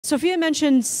Sophia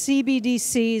mentioned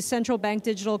CBDCs, central bank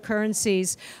digital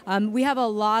currencies. We have a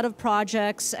lot of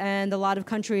projects and a lot of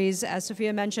countries, as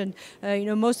Sophia mentioned,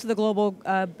 most of the global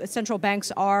central banks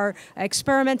are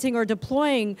experimenting or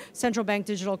deploying central bank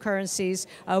digital currencies.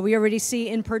 We already see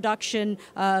in production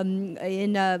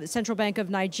in Central Bank of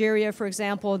Nigeria, for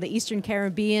example, the Eastern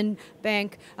Caribbean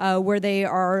Bank, where they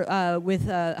are with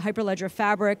Hyperledger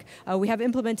Fabric. We have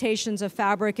implementations of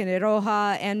Fabric in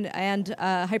Iroha and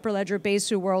Hyperledger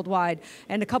Besu worldwide.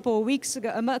 And a couple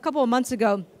of months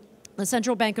ago, the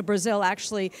Central Bank of Brazil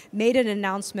actually made an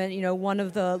announcement, one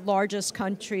of the largest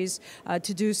countries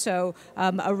to do so,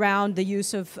 around the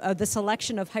use of the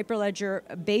selection of Hyperledger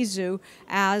Besu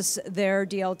as their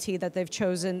DLT that they've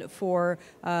chosen for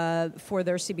their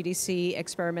CBDC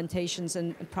experimentations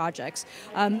and projects.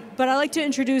 But I'd like to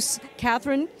introduce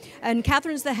Catherine, and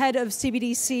Catherine's the head of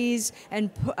CBDCs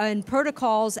and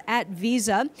protocols at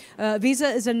Visa. Visa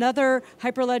is another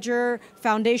Hyperledger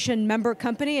Foundation member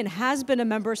company and has been a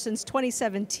member since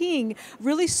 2017,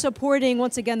 really supporting,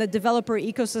 once again, the developer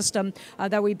ecosystem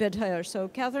that we built here. So,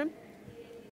 Catherine?